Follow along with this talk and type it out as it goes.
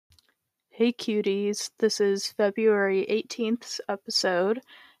Hey cuties, this is February 18th episode,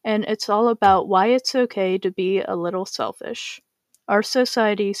 and it's all about why it's okay to be a little selfish. Our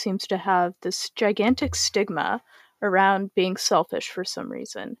society seems to have this gigantic stigma around being selfish for some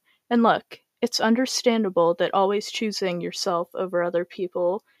reason. And look, it's understandable that always choosing yourself over other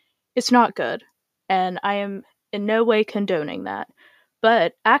people is not good, and I am in no way condoning that.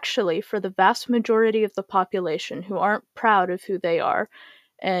 But actually, for the vast majority of the population who aren't proud of who they are,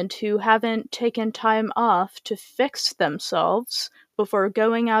 and who haven't taken time off to fix themselves before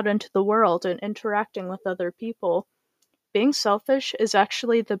going out into the world and interacting with other people, being selfish is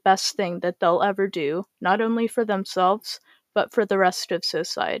actually the best thing that they'll ever do, not only for themselves, but for the rest of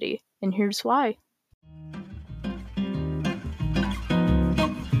society. And here's why.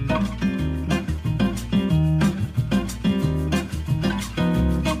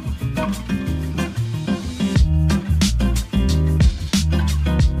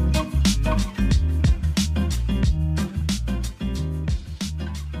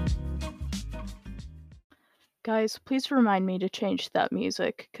 Guys, please remind me to change that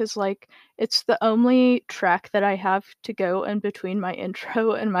music, because, it's the only track that I have to go in between my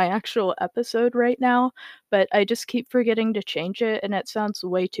intro and my actual episode right now, but I just keep forgetting to change it, and it sounds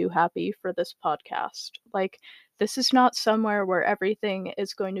way too happy for this podcast. This is not somewhere where everything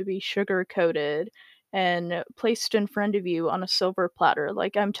is going to be sugar coated and placed in front of you on a silver platter.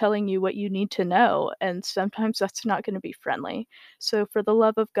 I'm telling you what you need to know, and sometimes that's not going to be friendly. So, for the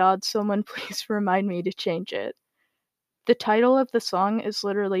love of God, someone please remind me to change it. The title of the song is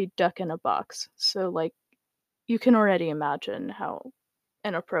literally Duck in a Box, so, you can already imagine how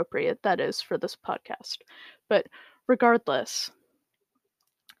inappropriate that is for this podcast. But regardless,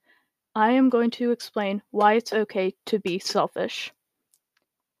 I am going to explain why it's okay to be selfish.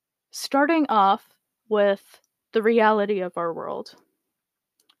 Starting off with the reality of our world.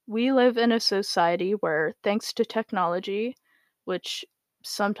 We live in a society where, thanks to technology, which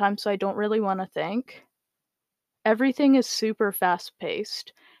sometimes I don't really want to thank, everything is super fast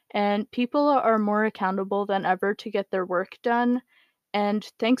paced, and people are more accountable than ever to get their work done. And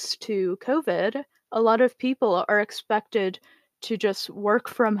thanks to COVID, a lot of people are expected to just work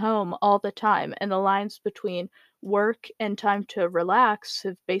from home all the time, and the lines between work and time to relax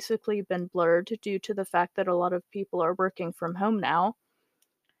have basically been blurred due to the fact that a lot of people are working from home now.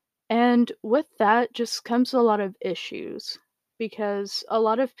 And with that just comes a lot of issues because a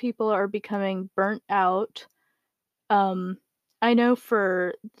lot of people are becoming burnt out. um, I know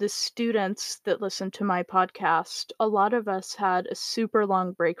for the students that listen to my podcast, a lot of us had a super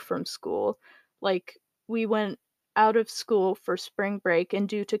long break from school. We went out of school for spring break, and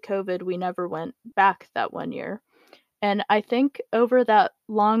due to COVID, we never went back that one year. And I think over that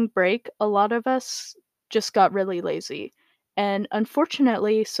long break, a lot of us just got really lazy. And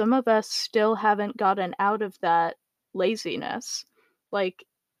unfortunately, some of us still haven't gotten out of that laziness. Like,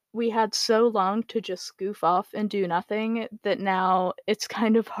 we had so long to just goof off and do nothing that now it's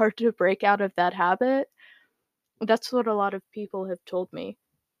kind of hard to break out of that habit. That's what a lot of people have told me.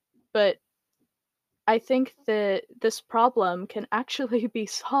 But I think that this problem can actually be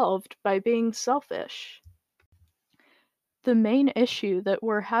solved by being selfish. The main issue that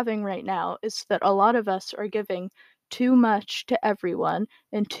we're having right now is that a lot of us are giving too much to everyone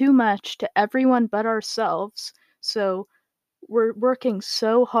and too much to everyone but ourselves. So we're working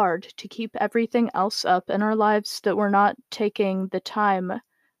so hard to keep everything else up in our lives that we're not taking the time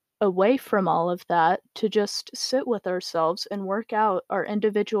away from all of that to just sit with ourselves and work out our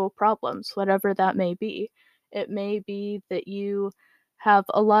individual problems, whatever that may be. It may be that you have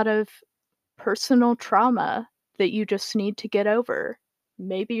a lot of personal trauma that you just need to get over.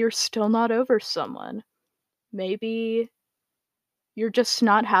 Maybe you're still not over someone. Maybe you're just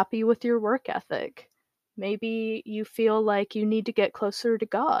not happy with your work ethic. Maybe you feel like you need to get closer to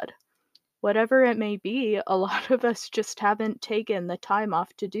God. Whatever it may be, a lot of us just haven't taken the time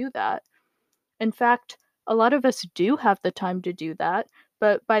off to do that. In fact, a lot of us do have the time to do that,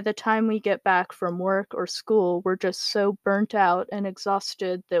 but by the time we get back from work or school, we're just so burnt out and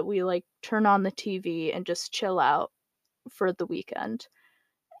exhausted that we turn on the TV and just chill out for the weekend.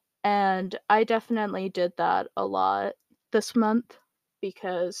 And I definitely did that a lot this month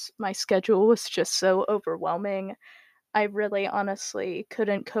because my schedule was just so overwhelming. I really honestly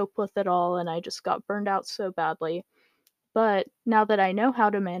couldn't cope with it all, and I just got burned out so badly. But now that I know how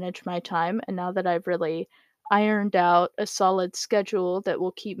to manage my time, and now that I've really ironed out a solid schedule that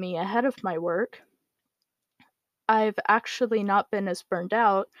will keep me ahead of my work, I've actually not been as burned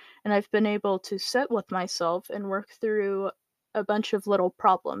out, and I've been able to sit with myself and work through a bunch of little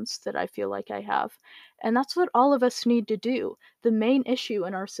problems that I feel like I have. And that's what all of us need to do. The main issue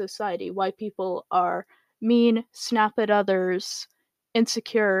in our society, why people are mean, snap at others,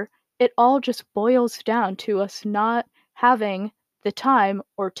 insecure, it all just boils down to us not having the time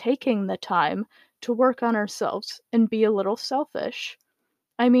or taking the time to work on ourselves and be a little selfish.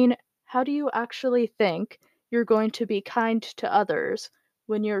 I mean, how do you actually think you're going to be kind to others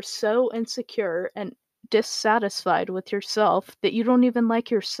when you're so insecure and dissatisfied with yourself that you don't even like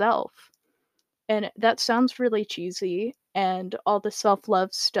yourself? And that sounds really cheesy, and all the self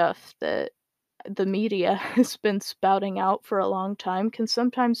love stuff that the media has been spouting out for a long time can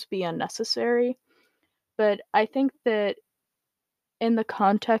sometimes be unnecessary. But I think that in the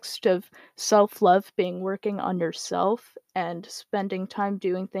context of self-love being working on yourself and spending time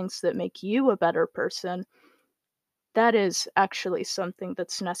doing things that make you a better person, that is actually something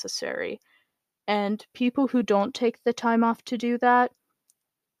that's necessary. And people who don't take the time off to do that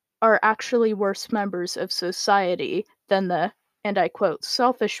are actually worse members of society than the, and I quote,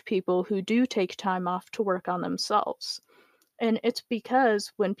 selfish people who do take time off to work on themselves. And it's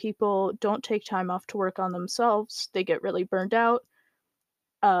because when people don't take time off to work on themselves, they get really burned out,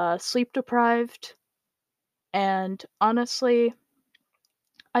 sleep deprived, and honestly,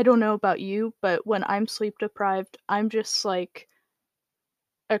 I don't know about you, but when I'm sleep deprived, I'm just like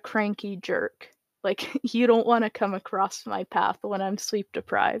a cranky jerk. Like, you don't want to come across my path when I'm sleep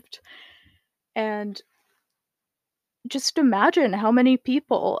deprived. And just imagine how many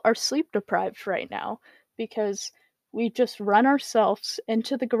people are sleep deprived right now because we just run ourselves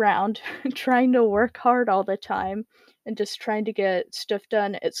into the ground trying to work hard all the time and just trying to get stuff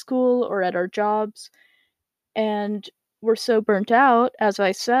done at school or at our jobs. And we're so burnt out, as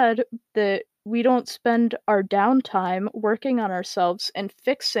I said, that we don't spend our downtime working on ourselves and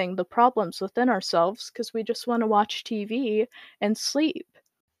fixing the problems within ourselves because we just want to watch TV and sleep.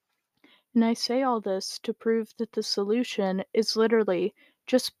 And I say all this to prove that the solution is literally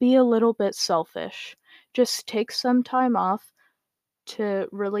just be a little bit selfish. Just take some time off to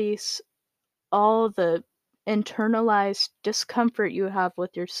release all the internalized discomfort you have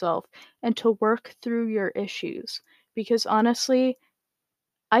with yourself and to work through your issues. Because honestly,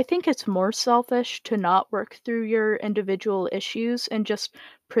 I think it's more selfish to not work through your individual issues and just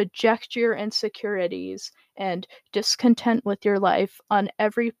project your insecurities and discontent with your life on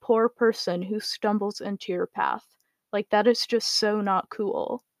every poor person who stumbles into your path. Like, that is just so not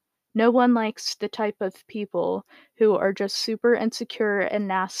cool. No one likes the type of people who are just super insecure and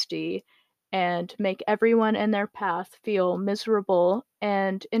nasty and make everyone in their path feel miserable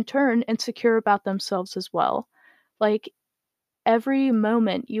and, in turn, insecure about themselves as well. Like, every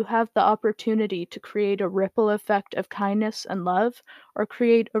moment you have the opportunity to create a ripple effect of kindness and love or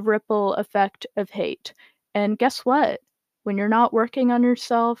create a ripple effect of hate. And guess what? When you're not working on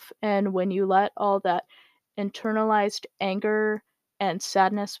yourself and when you let all that internalized anger and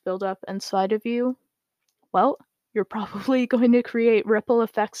sadness build up inside of you, well, you're probably going to create ripple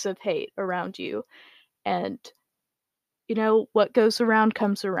effects of hate around you. And, what goes around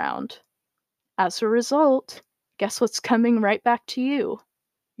comes around. As a result, guess what's coming right back to you?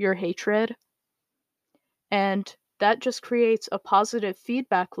 Your hatred. And that just creates a positive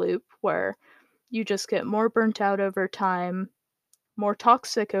feedback loop where you just get more burnt out over time, more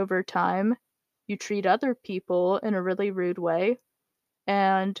toxic over time. You treat other people in a really rude way,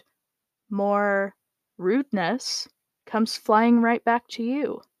 and more rudeness comes flying right back to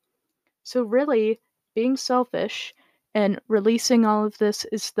you. So, really, being selfish and releasing all of this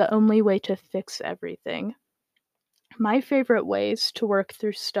is the only way to fix everything. My favorite ways to work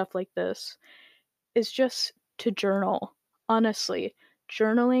through stuff like this is just to journal. Honestly,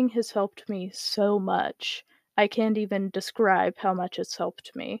 journaling has helped me so much. I can't even describe how much it's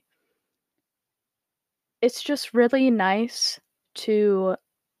helped me. It's just really nice to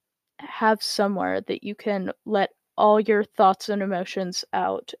have somewhere that you can let all your thoughts and emotions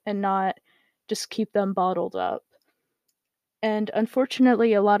out and not just keep them bottled up. And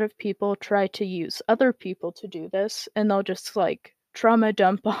unfortunately, a lot of people try to use other people to do this, and they'll just like trauma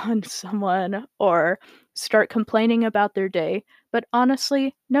dump on someone or start complaining about their day. But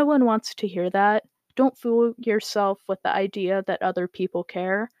honestly, no one wants to hear that. Don't fool yourself with the idea that other people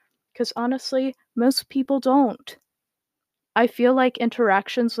care, because honestly, most people don't. I feel like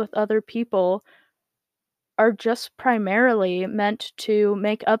interactions with other people are just primarily meant to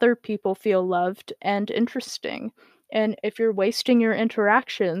make other people feel loved and interesting. And if you're wasting your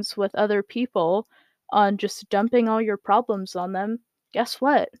interactions with other people on just dumping all your problems on them, guess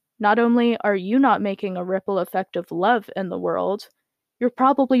what? Not only are you not making a ripple effect of love in the world, you're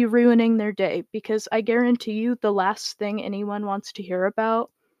probably ruining their day, because I guarantee you the last thing anyone wants to hear about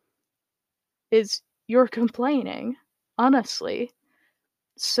is you're complaining, honestly.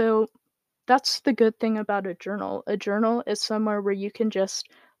 So that's the good thing about a journal. A journal is somewhere where you can just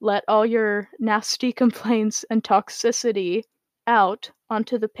let all your nasty complaints and toxicity out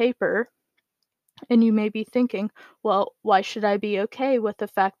onto the paper. And you may be thinking, well, why should I be okay with the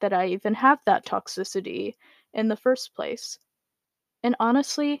fact that I even have that toxicity in the first place? And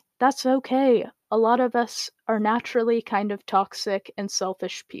honestly, that's okay. A lot of us are naturally kind of toxic and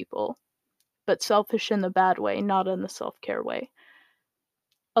selfish people, but selfish in the bad way, not in the self care way.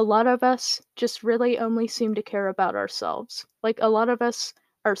 A lot of us just really only seem to care about ourselves. Like, a lot of us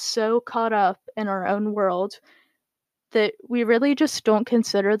are so caught up in our own world that we really just don't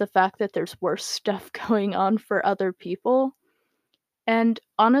consider the fact that there's worse stuff going on for other people. And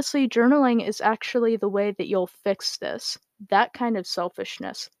honestly, journaling is actually the way that you'll fix this. That kind of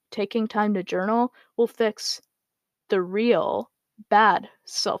selfishness, taking time to journal, will fix the real bad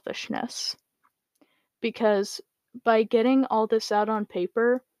selfishness. Because by getting all this out on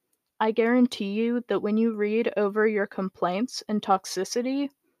paper, I guarantee you that when you read over your complaints and toxicity,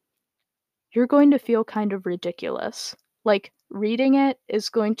 you're going to feel kind of ridiculous. Like, reading it is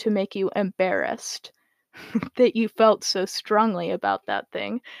going to make you embarrassed that you felt so strongly about that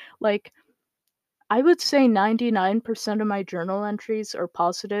thing. Like, I would say 99% of my journal entries are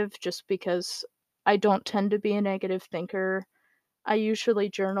positive just because I don't tend to be a negative thinker. I usually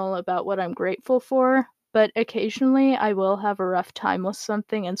journal about what I'm grateful for, but occasionally I will have a rough time with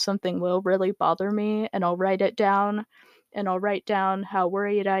something and something will really bother me, and I'll write it down, and I'll write down how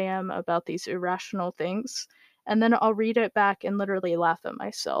worried I am about these irrational things, and then I'll read it back and literally laugh at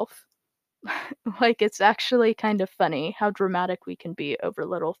myself. Like, it's actually kind of funny how dramatic we can be over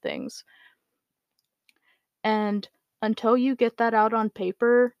little things. And until you get that out on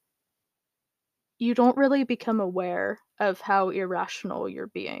paper, you don't really become aware of how irrational you're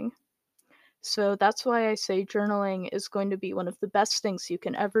being. So that's why I say journaling is going to be one of the best things you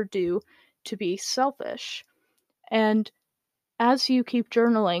can ever do to be selfish. And as you keep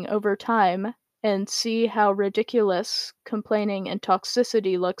journaling over time and see how ridiculous complaining and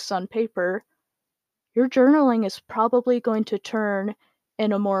toxicity looks on paper, your journaling is probably going to turn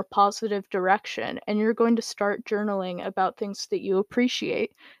in a more positive direction, and you're going to start journaling about things that you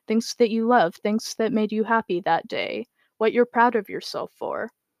appreciate, things that you love, things that made you happy that day, what you're proud of yourself for.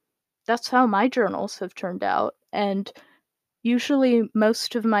 That's how my journals have turned out, and usually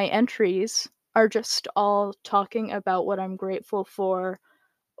most of my entries are just all talking about what I'm grateful for,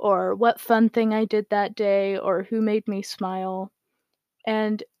 or what fun thing I did that day, or who made me smile.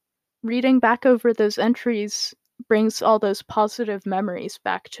 And reading back over those entries brings all those positive memories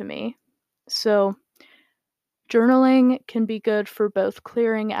back to me. So, journaling can be good for both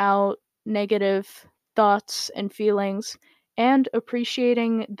clearing out negative thoughts and feelings and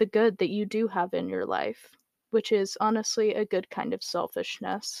appreciating the good that you do have in your life, which is honestly a good kind of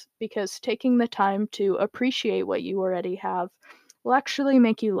selfishness, because taking the time to appreciate what you already have will actually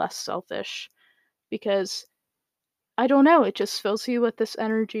make you less selfish. Because I don't know, it just fills you with this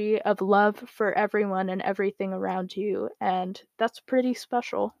energy of love for everyone and everything around you, and that's pretty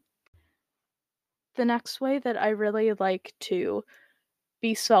special. The next way that I really like to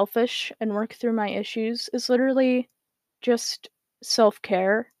be selfish and work through my issues is literally just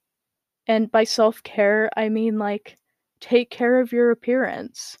self-care. And by self-care, I mean, like, take care of your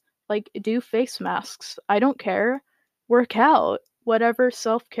appearance. Like, do face masks. I don't care. Work out. Whatever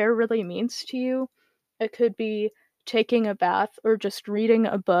self-care really means to you. It could be taking a bath or just reading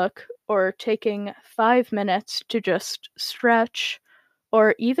a book or taking 5 minutes to just stretch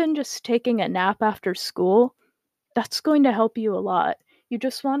or even just taking a nap after school. That's going to help you a lot. You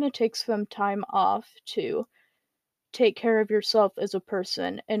just want to take some time off to take care of yourself as a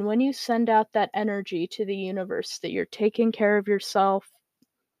person. And when you send out that energy to the universe that you're taking care of yourself,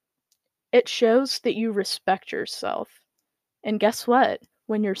 it shows that you respect yourself. And guess what?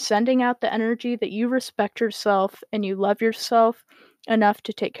 When you're sending out the energy that you respect yourself and you love yourself enough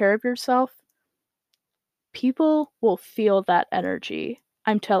to take care of yourself, people will feel that energy.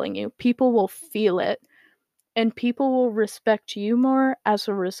 I'm telling you, people will feel it. And people will respect you more as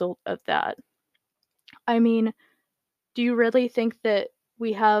a result of that. I mean, do you really think that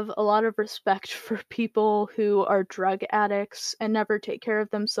we have a lot of respect for people who are drug addicts and never take care of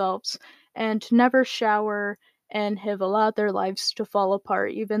themselves and never shower and have allowed their lives to fall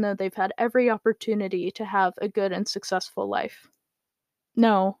apart even though they've had every opportunity to have a good and successful life?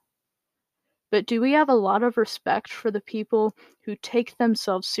 No. But do we have a lot of respect for the people who take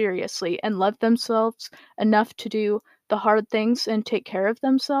themselves seriously and love themselves enough to do the hard things and take care of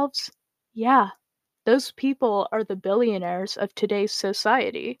themselves, yeah, those people are the billionaires of today's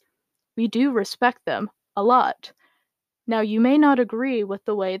society. We do respect them a lot. Now, you may not agree with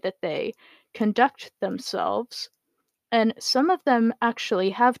the way that they conduct themselves, and some of them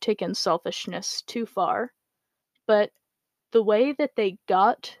actually have taken selfishness too far, but the way that they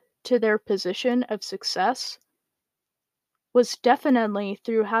got to their position of success was definitely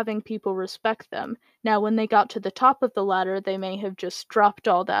through having people respect them. Now, when they got to the top of the ladder, they may have just dropped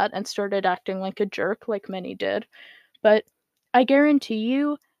all that and started acting like a jerk, like many did. But I guarantee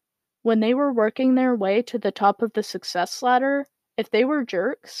you, when they were working their way to the top of the success ladder, if they were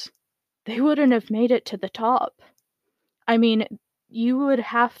jerks, they wouldn't have made it to the top. I mean, you would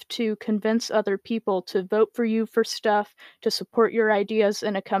have to convince other people to vote for you for stuff, to support your ideas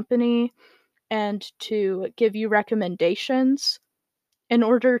in a company, and to give you recommendations in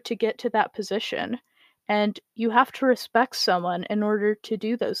order to get to that position. And you have to respect someone in order to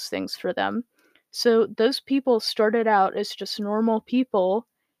do those things for them. So those people started out as just normal people,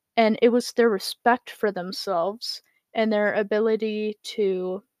 and it was their respect for themselves and their ability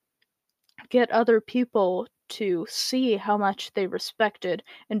to get other people to see how much they respected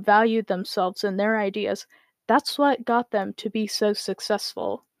and valued themselves and their ideas. That's what got them to be so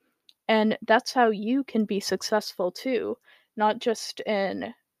successful. And that's how you can be successful too, not just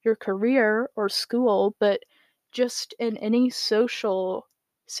in your career or school, but just in any social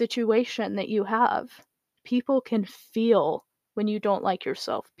situation that you have. People can feel when you don't like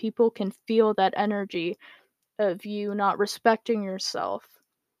yourself. People can feel that energy of you not respecting yourself.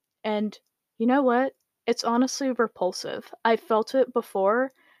 And you know what? It's honestly repulsive. I felt it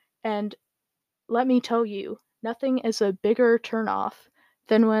before, and let me tell you, nothing is a bigger turnoff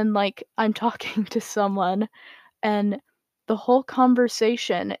than when, like, I'm talking to someone and the whole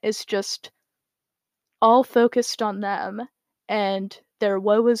conversation is just all focused on them and their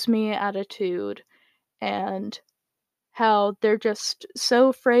woe is me attitude and how they're just so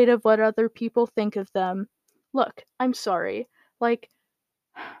afraid of what other people think of them. Look, I'm sorry. Like,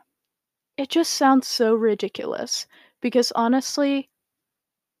 it just sounds so ridiculous because honestly,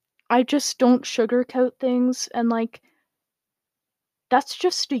 I just don't sugarcoat things and like that's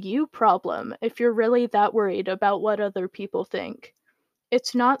just a you problem if you're really that worried about what other people think.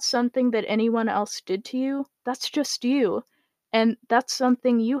 It's not something that anyone else did to you, that's just you. And that's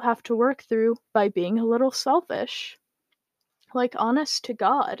something you have to work through by being a little selfish. Like, honest to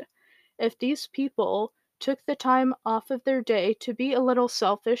God, if these people took the time off of their day to be a little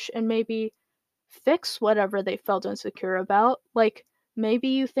selfish and maybe fix whatever they felt insecure about, like maybe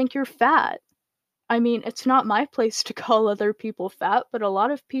you think you're fat. I mean, it's not my place to call other people fat, but a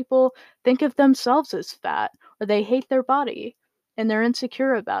lot of people think of themselves as fat or they hate their body and they're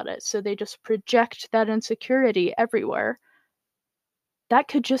insecure about it. So they just project that insecurity everywhere. That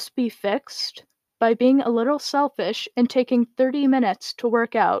could just be fixed by being a little selfish and taking 30 minutes to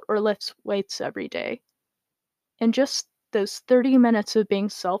work out or lift weights every day. And just those 30 minutes of being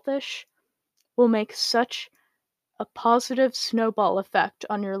selfish will make such a positive snowball effect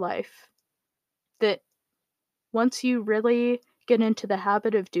on your life that once you really get into the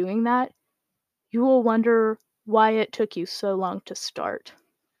habit of doing that, you will wonder why it took you so long to start.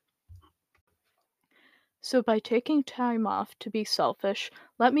 So, by taking time off to be selfish,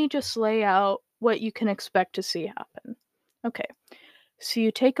 let me just lay out what you can expect to see happen. Okay, so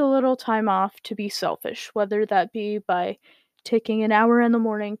you take a little time off to be selfish, whether that be by taking an hour in the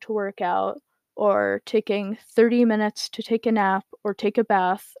morning to work out, or taking 30 minutes to take a nap, or take a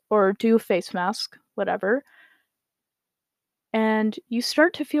bath, or do a face mask, whatever. And you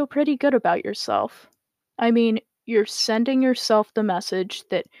start to feel pretty good about yourself. I mean, you're sending yourself the message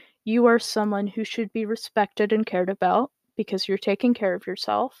that you are someone who should be respected and cared about because you're taking care of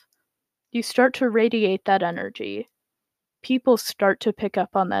yourself. You start to radiate that energy. People start to pick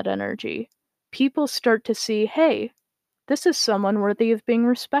up on that energy. People start to see, hey, this is someone worthy of being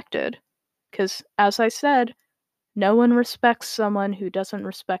respected. Because, as I said, no one respects someone who doesn't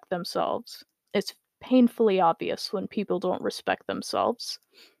respect themselves. It's painfully obvious when people don't respect themselves.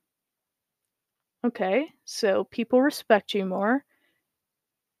 Okay, so people respect you more.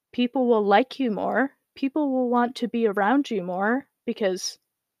 People will like you more. People will want to be around you more because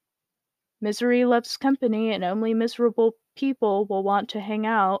misery loves company and only miserable people will want to hang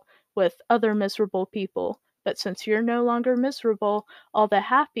out with other miserable people. But since you're no longer miserable, all the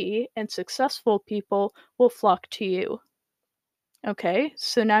happy and successful people will flock to you. Okay,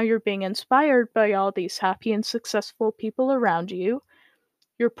 so now you're being inspired by all these happy and successful people around you.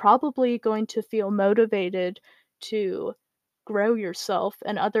 You're probably going to feel motivated to grow yourself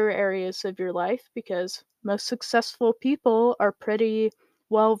in other areas of your life because most successful people are pretty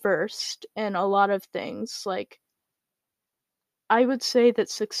well versed in a lot of things. Like, I would say that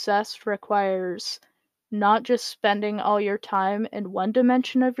success requires not just spending all your time in one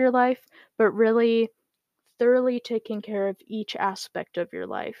dimension of your life, but really thoroughly taking care of each aspect of your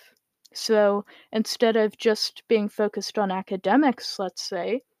life. So instead of just being focused on academics, let's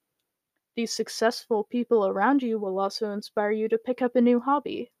say, these successful people around you will also inspire you to pick up a new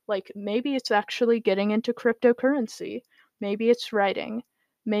hobby. Like maybe it's actually getting into cryptocurrency, maybe it's writing,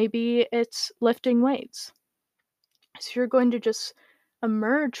 maybe it's lifting weights. So you're going to just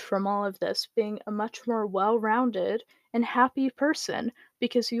emerge from all of this being a much more well rounded and happy person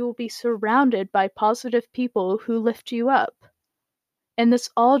because you will be surrounded by positive people who lift you up. And this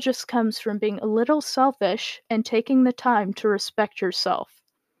all just comes from being a little selfish and taking the time to respect yourself.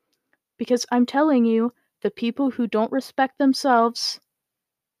 Because I'm telling you, the people who don't respect themselves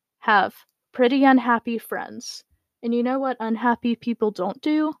have pretty unhappy friends. And you know what unhappy people don't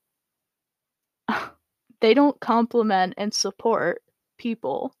do? They don't compliment and support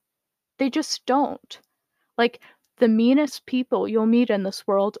people. They just don't. Like, the meanest people you'll meet in this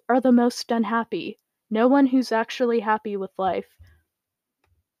world are the most unhappy. No one who's actually happy with life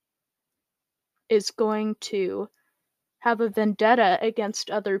is going to have a vendetta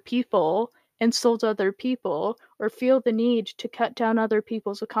against other people, insult other people, or feel the need to cut down other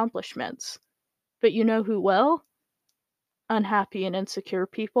people's accomplishments. But you know who will? Unhappy and insecure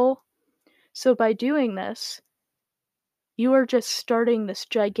people. So by doing this, you are just starting this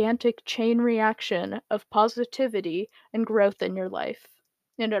gigantic chain reaction of positivity and growth in your life.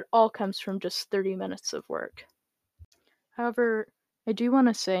 And it all comes from just 30 minutes of work. However, I do want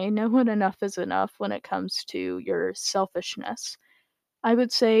to say no one enough is enough when it comes to your selfishness. I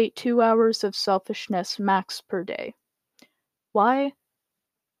would say 2 hours of selfishness max per day. Why?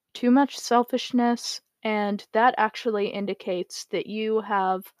 Too much selfishness, and that actually indicates that you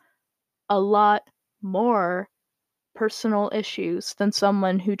have a lot more personal issues than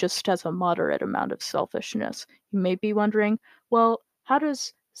someone who just has a moderate amount of selfishness. You may be wondering, well, how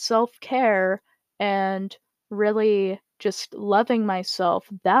does self care and really just loving myself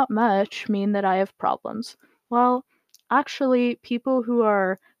that much mean that I have problems? Well, actually, people who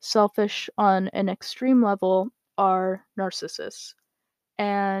are selfish on an extreme level are narcissists.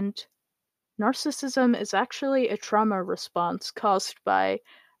 And narcissism is actually a trauma response caused by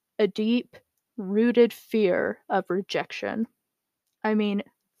a deep rooted fear of rejection. I mean,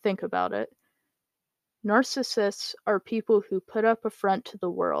 think about it. Narcissists are people who put up a front to the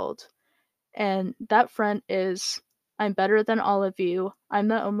world, and that front is I'm better than all of you, I'm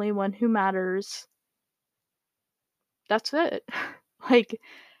the only one who matters. That's it. Like,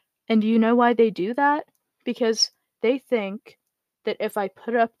 and do you know why they do that? Because they think that if I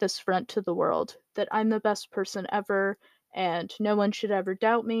put up this front to the world, that I'm the best person ever and no one should ever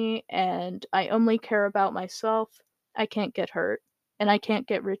doubt me and I only care about myself, I can't get hurt and I can't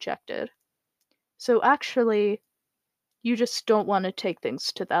get rejected. So actually, you just don't want to take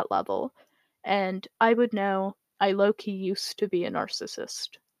things to that level. And I would know I low key used to be a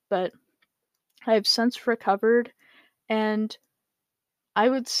narcissist, but I've since recovered and I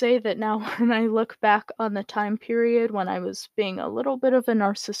would say that now when I look back on the time period when I was being a little bit of a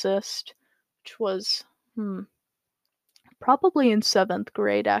narcissist, which was, probably in 7th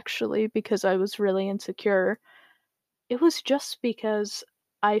grade actually, because I was really insecure, it was just because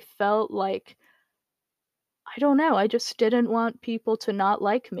I felt like, I don't know, I just didn't want people to not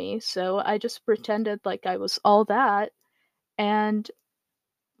like me, so I just pretended like I was all that, and,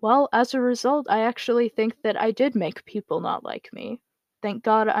 well, as a result, I actually think that I did make people not like me. Thank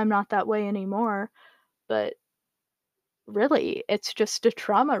God I'm not that way anymore, but really, it's just a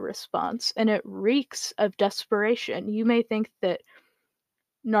trauma response and it reeks of desperation. You may think that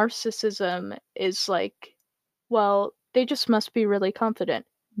narcissism is like, well, they just must be really confident.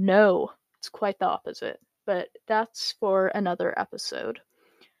 No, it's quite the opposite. But that's for another episode.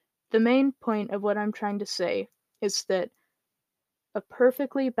 The main point of what I'm trying to say is that a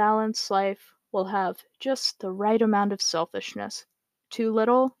perfectly balanced life will have just the right amount of selfishness. Too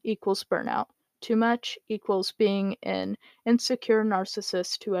little equals burnout. Too much equals being an insecure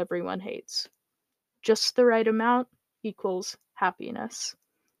narcissist who everyone hates. Just the right amount equals happiness.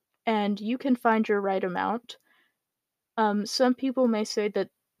 And you can find your right amount. Some people may say that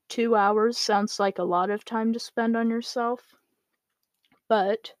 2 hours sounds like a lot of time to spend on yourself,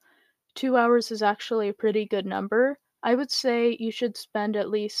 but 2 hours is actually a pretty good number. I would say you should spend at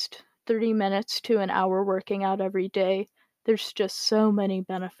least 30 minutes to an hour working out every day. There's just so many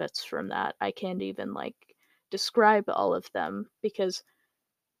benefits from that. I can't even like describe all of them because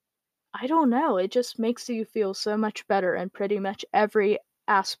I don't know, it just makes you feel so much better in pretty much every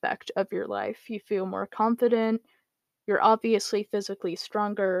aspect of your life. You feel more confident, you're obviously physically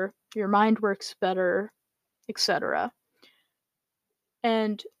stronger, your mind works better, etc.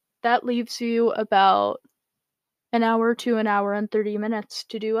 And that leaves you about an hour to an hour and 30 minutes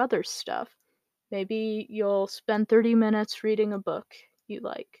to do other stuff. Maybe you'll spend 30 minutes reading a book you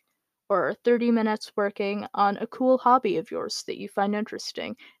like, or 30 minutes working on a cool hobby of yours that you find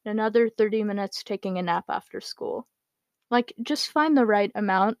interesting, and another 30 minutes taking a nap after school. Like, just find the right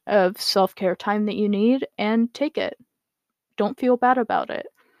amount of self care time that you need and take it. Don't feel bad about it.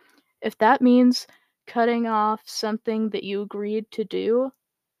 If that means cutting off something that you agreed to do,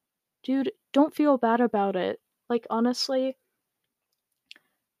 dude, don't feel bad about it. Like, honestly,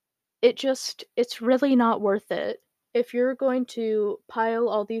 it's really not worth it. If you're going to pile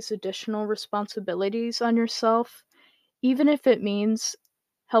all these additional responsibilities on yourself, even if it means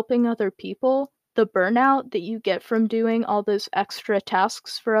helping other people, the burnout that you get from doing all those extra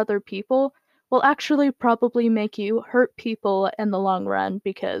tasks for other people will actually probably make you hurt people in the long run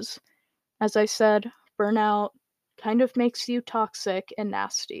because, as I said, burnout kind of makes you toxic and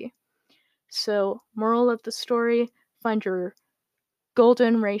nasty. So, moral of the story, find your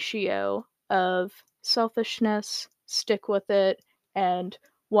golden ratio of selfishness, stick with it, and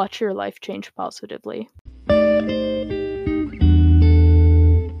watch your life change positively.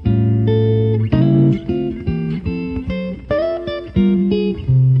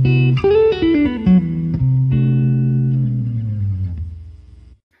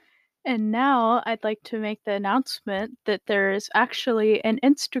 And now I'd like to make the announcement that there is actually an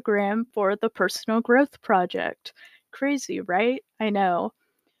Instagram for the Personal Growth Project. Crazy, right? I know.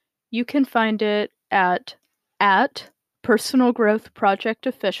 You can find it at Personal Growth Project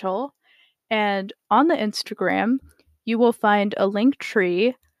Official, and on the Instagram, you will find a link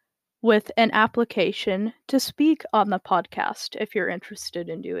tree with an application to speak on the podcast if you're interested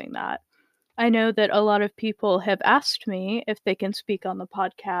in doing that. I know that a lot of people have asked me if they can speak on the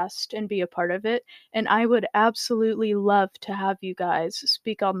podcast and be a part of it, and I would absolutely love to have you guys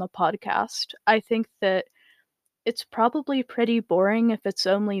speak on the podcast. I think that it's probably pretty boring if it's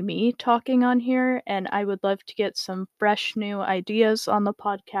only me talking on here, and I would love to get some fresh new ideas on the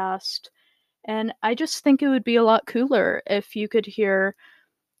podcast. And I just think it would be a lot cooler if you could hear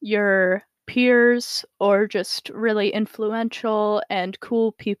your peers or just really influential and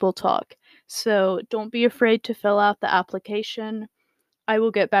cool people talk. So don't be afraid to fill out the application. I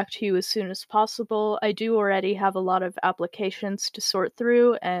will get back to you as soon as possible. I do already have a lot of applications to sort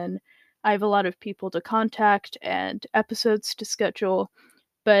through, and I have a lot of people to contact and episodes to schedule.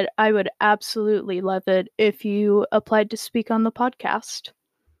 But I would absolutely love it if you applied to speak on the podcast.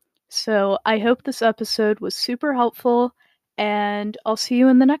 So I hope this episode was super helpful, and I'll see you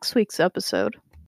in the next week's episode.